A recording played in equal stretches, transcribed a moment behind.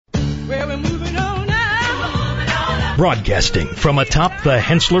Well, we're moving on now. Broadcasting from atop the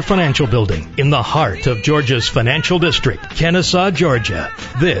Hensler Financial Building in the heart of Georgia's financial district, Kennesaw, Georgia.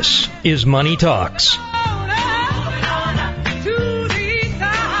 This is Money Talks. We're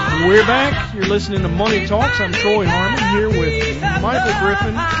back. You're listening to Money Talks. I'm Troy Harmon here with Michael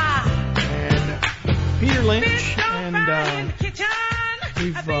Griffin and Peter Lynch, and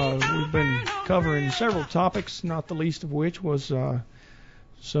we've been covering several topics, not the least of which was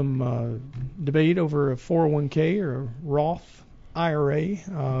some debate over a 401k or a Roth IRA.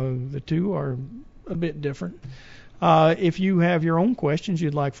 The two are a bit different. If you have your own questions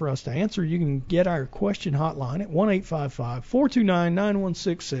you'd like for us to answer, you can get our question hotline at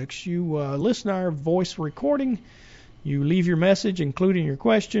 1-855-429-9166. You listen to our voice recording. You leave your message, including your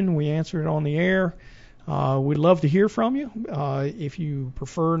question. We answer it on the air. We'd love to hear from you. If you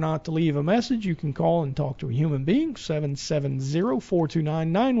prefer not to leave a message, you can call and talk to a human being.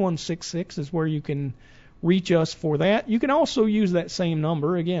 770-429-9166 is where you can reach us for that. You can also use that same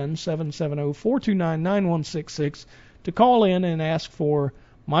number, again, 770-429-9166, to call in and ask for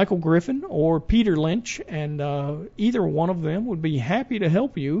Michael Griffin or Peter Lynch, and either one of them would be happy to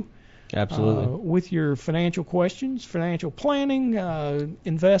help you. Absolutely. With your financial questions, financial planning,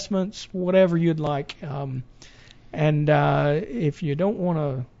 investments, whatever you'd like. And if you don't want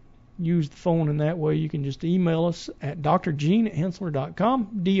to use the phone in that way, you can just email us at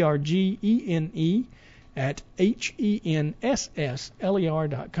drgene@hensler.com, drgene at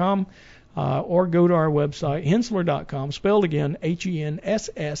hensssler.com, or go to our website, hensler.com, spelled again,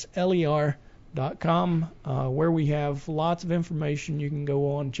 hensssler.com, where we have lots of information you can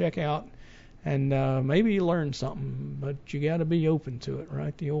go on, check out, and maybe learn something, but you got to be open to it,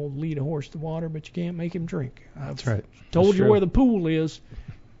 right? The old lead a horse to water, but you can't make him drink. That's right. Told you where the pool is,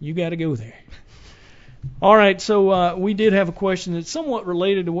 you got to go there. All right, so we did have a question that's somewhat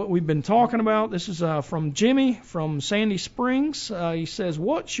related to what we've been talking about. This is from Jimmy from Sandy Springs. He says,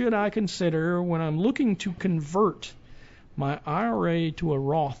 what should I consider when I'm looking to convert my IRA to a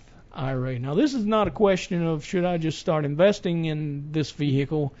Roth IRA? Now, this is not a question of should I just start investing in this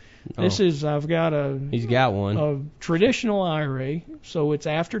vehicle. This is, I've got He's got one. A traditional IRA, so it's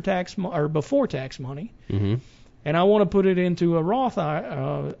after tax or before tax money. Mm-hmm. And I want to put it into a Roth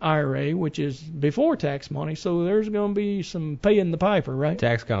IRA, which is before tax money, so there's going to be some paying the piper, right?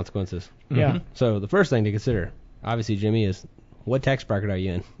 Tax consequences. Yeah. So the first thing to consider, obviously, Jimmy, is what tax bracket are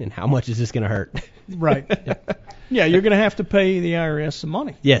you in, and how much is this going to hurt? Right. Yeah, you're going to have to pay the IRS some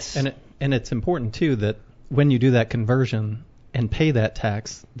money. Yes. And it's important, too, that when you do that conversion and pay that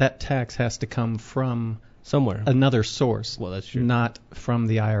tax has to come from somewhere, another source. Well, that's true. Not from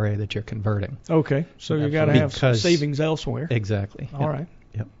the IRA that you're converting. Okay, so you got to have some savings elsewhere. Exactly. All right.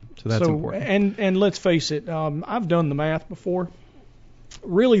 Yep. So that's important. And let's face it, I've done the math before.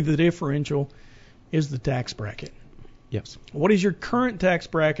 Really, the differential is the tax bracket. Yes. What is your current tax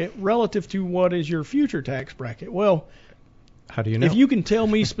bracket relative to what is your future tax bracket? Well, how do you know? If you can tell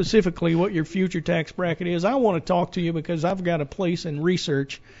me specifically what your future tax bracket is, I want to talk to you because I've got a place in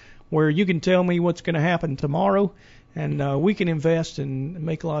research where you can tell me what's going to happen tomorrow, and we can invest and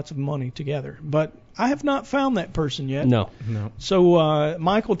make lots of money together. But I have not found that person yet. No. So,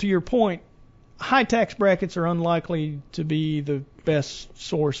 Michael, to your point, high tax brackets are unlikely to be the best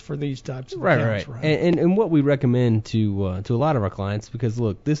source for these types of accounts. Right. And what we recommend to a lot of our clients, because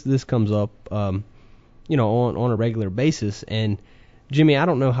look, this comes up, on a regular basis, and Jimmy, I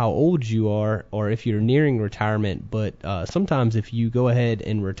don't know how old you are or if you're nearing retirement, but sometimes if you go ahead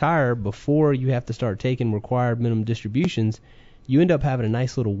and retire before you have to start taking required minimum distributions, you end up having a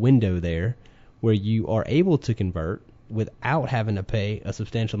nice little window there where you are able to convert without having to pay a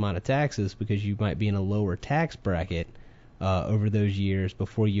substantial amount of taxes because you might be in a lower tax bracket over those years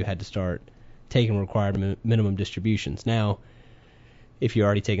before you had to start taking required minimum distributions. Now, if you're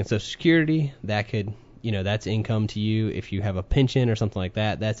already taking Social Security, that could that's income to you. If you have a pension or something like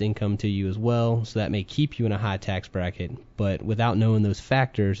that, that's income to you as well. So that may keep you in a high tax bracket. But without knowing those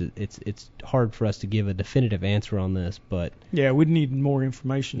factors, it's hard for us to give a definitive answer on this. But yeah, we'd need more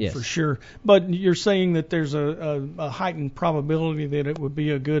information for sure. But you're saying that there's a heightened probability that it would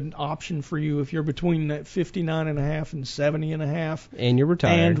be a good option for you if you're between that 59.5 and 70.5. And you're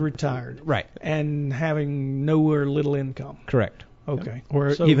retired. Right. And having no or little income. Correct. Okay. Yeah.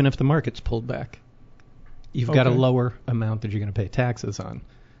 Or even if the market's pulled back. You've got a lower amount that you're going to pay taxes on.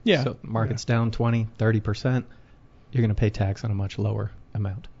 Yeah. So market's down 20, 30%, you're going to pay tax on a much lower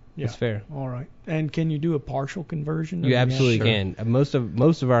amount. Yeah. That's fair. All right. And can you do a partial conversion? You absolutely can. Most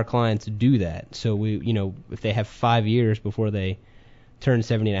of our clients do that. So we, if they have 5 years before they turn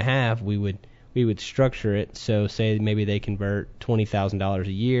 70.5, we would we would structure it so, say maybe they convert $20,000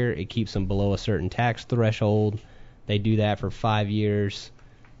 a year. It keeps them below a certain tax threshold. They do that for 5 years.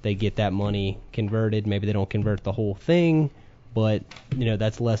 They get that money converted. Maybe they don't convert the whole thing, but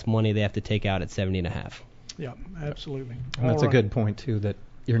that's less money they have to take out at 70.5. Yeah, absolutely. And that's a good point too, that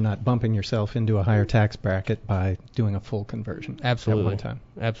you're not bumping yourself into a higher tax bracket by doing a full conversion Absolutely. at one time.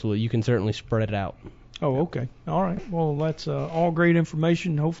 Absolutely. You can certainly spread it out. Oh, okay. All right. Well, that's all great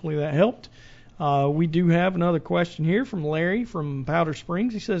information. Hopefully that helped. We do have another question here from Larry from Powder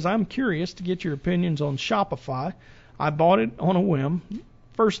Springs. He says, I'm curious to get your opinions on Shopify. I bought it on a whim.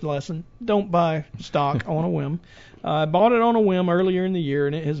 First lesson, don't buy stock on a whim. I bought it on a whim earlier in the year,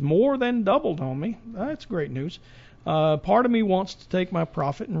 and it has more than doubled on me. That's great news. Part of me wants to take my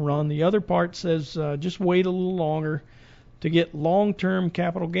profit and run. The other part says just wait a little longer to get long-term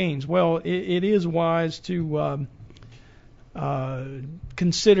capital gains. Well, it is wise to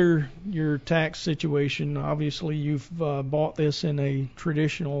consider your tax situation. Obviously, you've bought this in a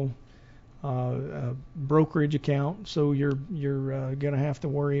traditional brokerage account, so you're going to have to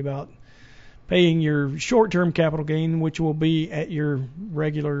worry about paying your short-term capital gain, which will be at your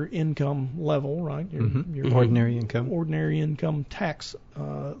regular income level, right? Your ordinary income. Ordinary income tax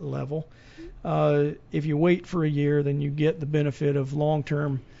level. If you wait for a year, then you get the benefit of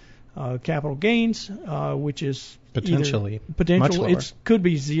long-term capital gains, which is potential. Much lower. It could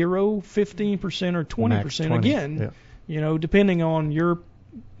be 0, 15%, or 20%. Again, depending on your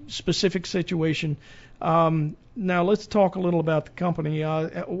specific situation. Now let's talk a little about the company.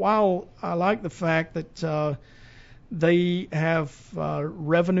 While I like the fact that they have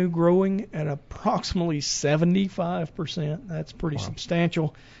revenue growing at approximately 75%, that's pretty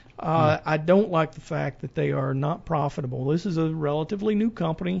substantial. I don't like the fact that they are not profitable. This is a relatively new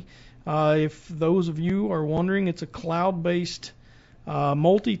company. If those of you are wondering, it's a cloud-based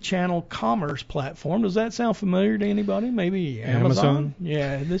multi-channel commerce platform. Does that sound familiar to anybody? Maybe Amazon?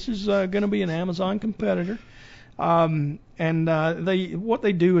 Yeah, this is going to be an Amazon competitor. And what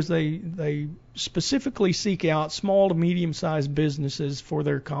they do is they specifically seek out small to medium-sized businesses for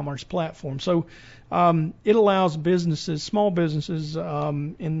their commerce platform. So it allows small businesses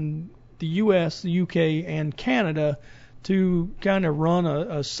in the U.S., the U.K., and Canada to kind of run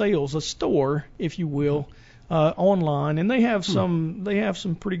a store, if you will, online, and they have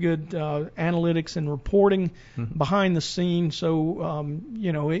some pretty good analytics and reporting behind the scenes. So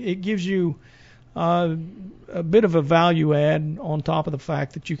it gives you a bit of a value add on top of the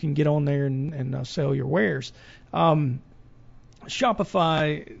fact that you can get on there and sell your wares.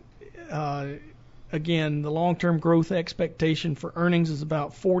 Shopify, again, the long-term growth expectation for earnings is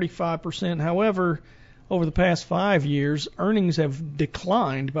about 45%. However, over the past 5 years, earnings have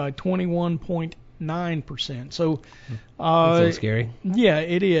declined by 21.9%. So That's scary. Yeah,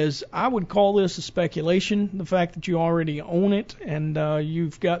 it is. I would call this a speculation. The fact that you already own it and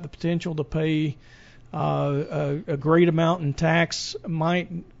you've got the potential to pay a great amount in tax might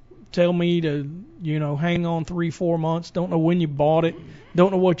tell me to hang on 3-4 months. Don't know when you bought it.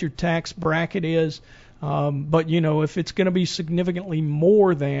 Don't know what your tax bracket is. But if it's going to be significantly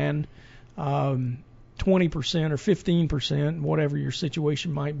more than 20% or 15%, whatever your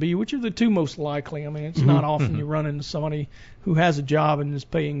situation might be, which are the two most likely. I mean, it's not often you run into somebody who has a job and is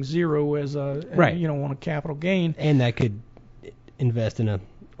paying zero as on a capital gain. And that could invest on a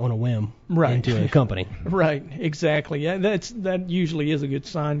whim into a company. Right, exactly. Yeah, that usually is a good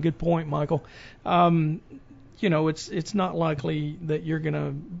sign. Good point, Michael. It's not likely that you're going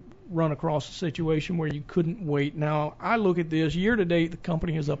to run across a situation where you couldn't wait. Now, I look at this. Year to date, the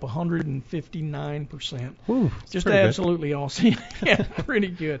company is up 159%. Ooh, just absolutely good. Awesome. Yeah, pretty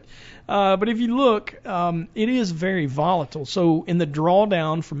good. But if you look, it is very volatile. So in the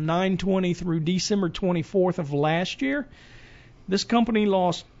drawdown from 9/20 through December 24th of last year, this company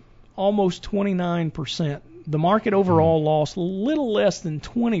lost almost 29%. The market overall lost a little less than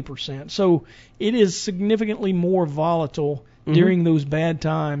 20%. So it is significantly more volatile during those bad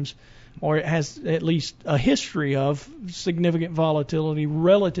times, or it has at least a history of significant volatility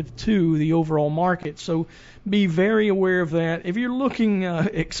relative to the overall market. So be very aware of that. If you're looking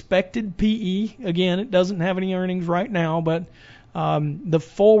expected PE, again, it doesn't have any earnings right now, but the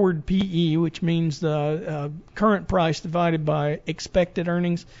forward PE, which means the current price divided by expected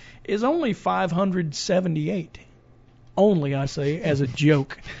earnings, is only 578. Only, I say, as a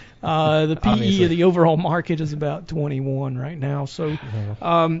joke. The PE Obviously. of the overall market is about 21 right now. So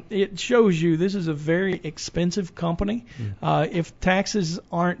it shows you this is a very expensive company. If taxes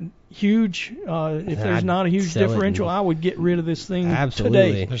aren't huge, if there's I'd not a huge sell it differential, and- I would get rid of this thing Absolutely.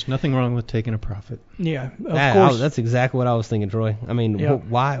 today. There's nothing wrong with taking a profit. Yeah, of course. That's exactly what I was thinking, Troy. I mean, Yeah.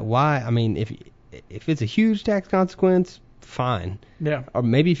 why? I mean, if it's a huge tax consequence, fine. Yeah. Or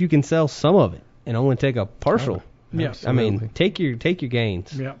maybe if you can sell some of it and only take a partial. Yeah. I mean, take your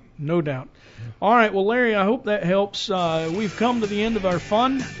gains. Yeah, no doubt. All right, well, Larry, I hope that helps. We've come to the end of our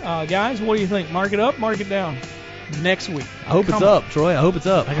fun. Guys, what do you think? Mark it up, mark it down next week. I hope it's up, Troy. I hope it's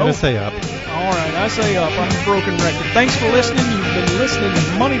up. I'm going to say up. All right, I say up. I'm a broken record. Thanks for listening. You've been listening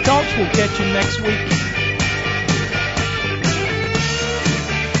to Money Talks. We'll catch you next week.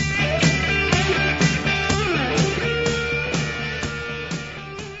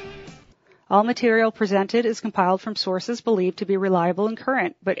 All material presented is compiled from sources believed to be reliable and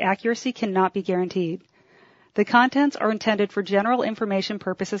current, but accuracy cannot be guaranteed. The contents are intended for general information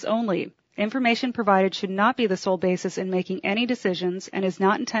purposes only. Information provided should not be the sole basis in making any decisions and is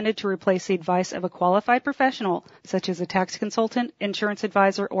not intended to replace the advice of a qualified professional, such as a tax consultant, insurance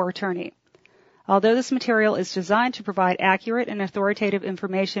advisor, or attorney. Although this material is designed to provide accurate and authoritative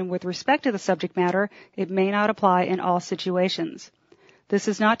information with respect to the subject matter, it may not apply in all situations. This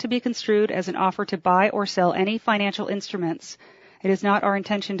is not to be construed as an offer to buy or sell any financial instruments. It is not our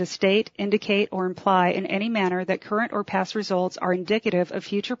intention to state, indicate, or imply in any manner that current or past results are indicative of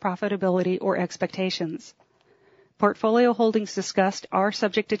future profitability or expectations. Portfolio holdings discussed are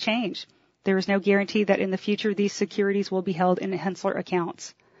subject to change. There is no guarantee that in the future these securities will be held in Henssler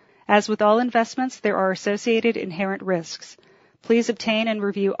accounts. As with all investments, there are associated inherent risks. Please obtain and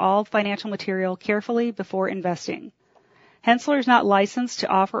review all financial material carefully before investing. Henssler is not licensed to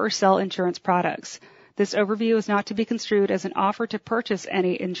offer or sell insurance products. This overview is not to be construed as an offer to purchase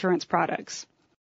any insurance products.